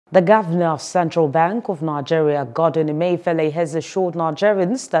The governor of Central Bank of Nigeria, Godwin Emefiele, has assured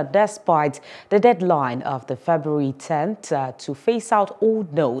Nigerians that despite the deadline of the February 10th to phase out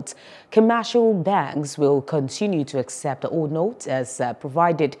old notes, commercial banks will continue to accept the old notes as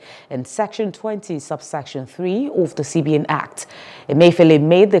provided in Section 20, subsection 3 of the CBN Act. Emefiele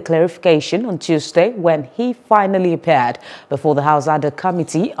made the clarification on Tuesday when he finally appeared before the House Ad hoc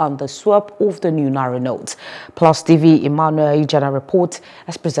Committee on the swap of the new Naira notes. Plus TV Emmanuel Ijana report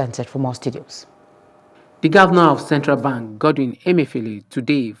as presented from our studios. The governor of Central Bank, Godwin Emefiele,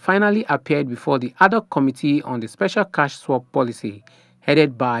 today finally appeared before the Ad hoc Committee on the Special Cash Swap Policy,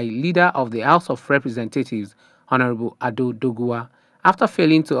 headed by leader of the House of Representatives, Honorable Ado Doguwa, after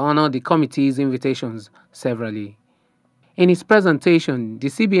failing to honor the committee's invitations severally. In his presentation, the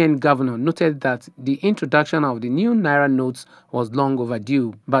CBN governor noted that the introduction of the new Naira notes was long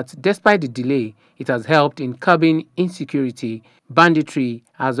overdue, but despite the delay, it has helped in curbing insecurity, banditry,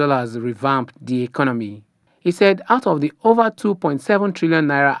 as well as revamp the economy. He said out of the over 2.7 trillion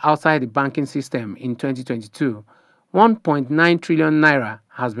naira outside the banking system in 2022, 1.9 trillion naira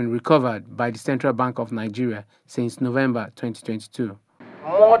has been recovered by the Central Bank of Nigeria since November 2022.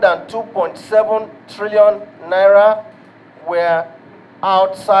 More than 2.7 trillion naira were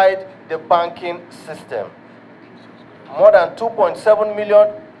outside the banking system. More than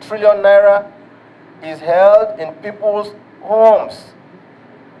 2.7 trillion naira is held in people's homes.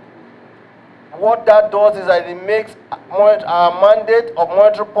 What that does is that it makes our mandate of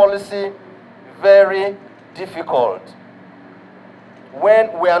monetary policy very difficult.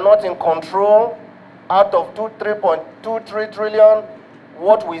 When we are not in control, out of 3.23 trillion,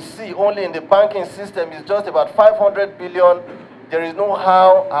 what we see only in the banking system is just about 500 billion. There is no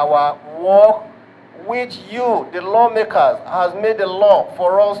how our work, which you, the lawmakers, has made a law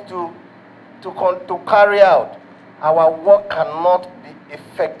for us to carry out. Our work cannot be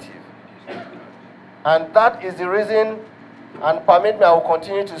effective. And that is the reason, and permit me, I will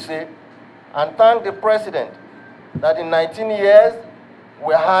continue to say, and thank the President that in 19 years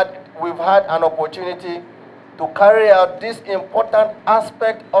we've had an opportunity to carry out this important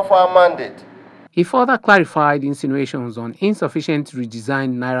aspect of our mandate. He further clarified insinuations on insufficient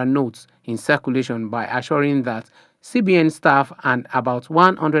redesigned Naira notes in circulation by assuring that CBN staff and about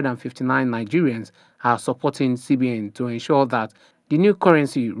 159 Nigerians are supporting CBN to ensure that the new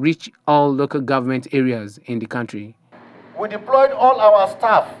currency reach all local government areas in the country. We deployed all our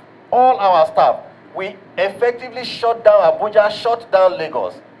staff. We effectively shut down Abuja, shut down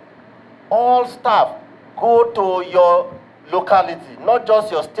Lagos. All staff go to your locality, not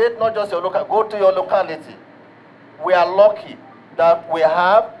just your state, not just your local, go to your locality. We are lucky that we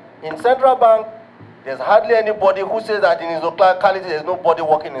have in Central Bank, there's hardly anybody who says that in his locality there's nobody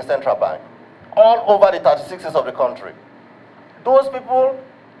working in Central Bank. All over the 36 states of the country. Those people,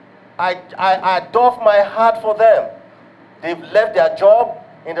 I doff my heart for them. They've left their job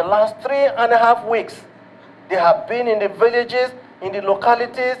in the last 3.5 weeks. They have been in the villages, in the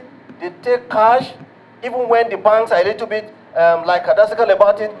localities. They take cash, even when the banks are a little bit lackadaisical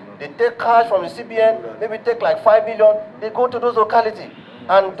about it. They take cash from the CBN, maybe take like 5 million. They go to those localities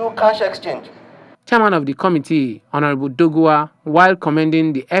and do cash exchange. Chairman of the committee, Honorable Doguwa, while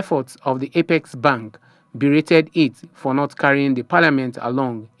commending the efforts of the Apex Bank, berated it for not carrying the parliament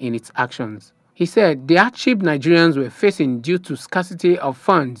along in its actions. He said the hardship Nigerians were facing due to scarcity of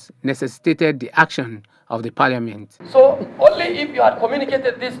funds necessitated the action of the parliament. So only if you had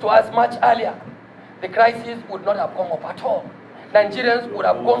communicated this to us much earlier, the crisis would not have come up at all. Nigerians would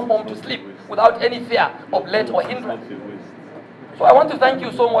have gone home to sleep without any fear of let or hindrance. So I want to thank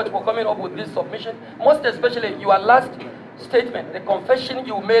you so much for coming up with this submission, most especially your last statement, the confession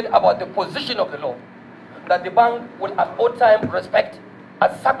you made about the position of the law, that the bank will at all times respect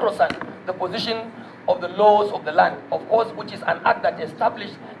as sacrosanct the position of the laws of the land, of course, which is an act that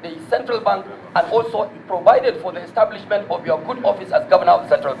established the central bank and also provided for the establishment of your good office as governor of the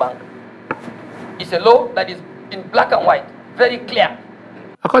central bank. It's a law that is in black and white, very clear.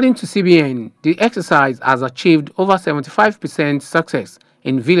 According to CBN, the exercise has achieved over 75% success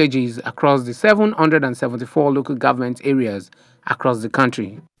in villages across the 774 local government areas across the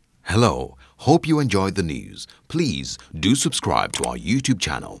country. Hello, hope you enjoyed the news. Please do subscribe to our YouTube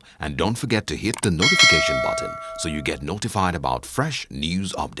channel and don't forget to hit the notification button so you get notified about fresh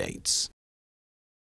news updates.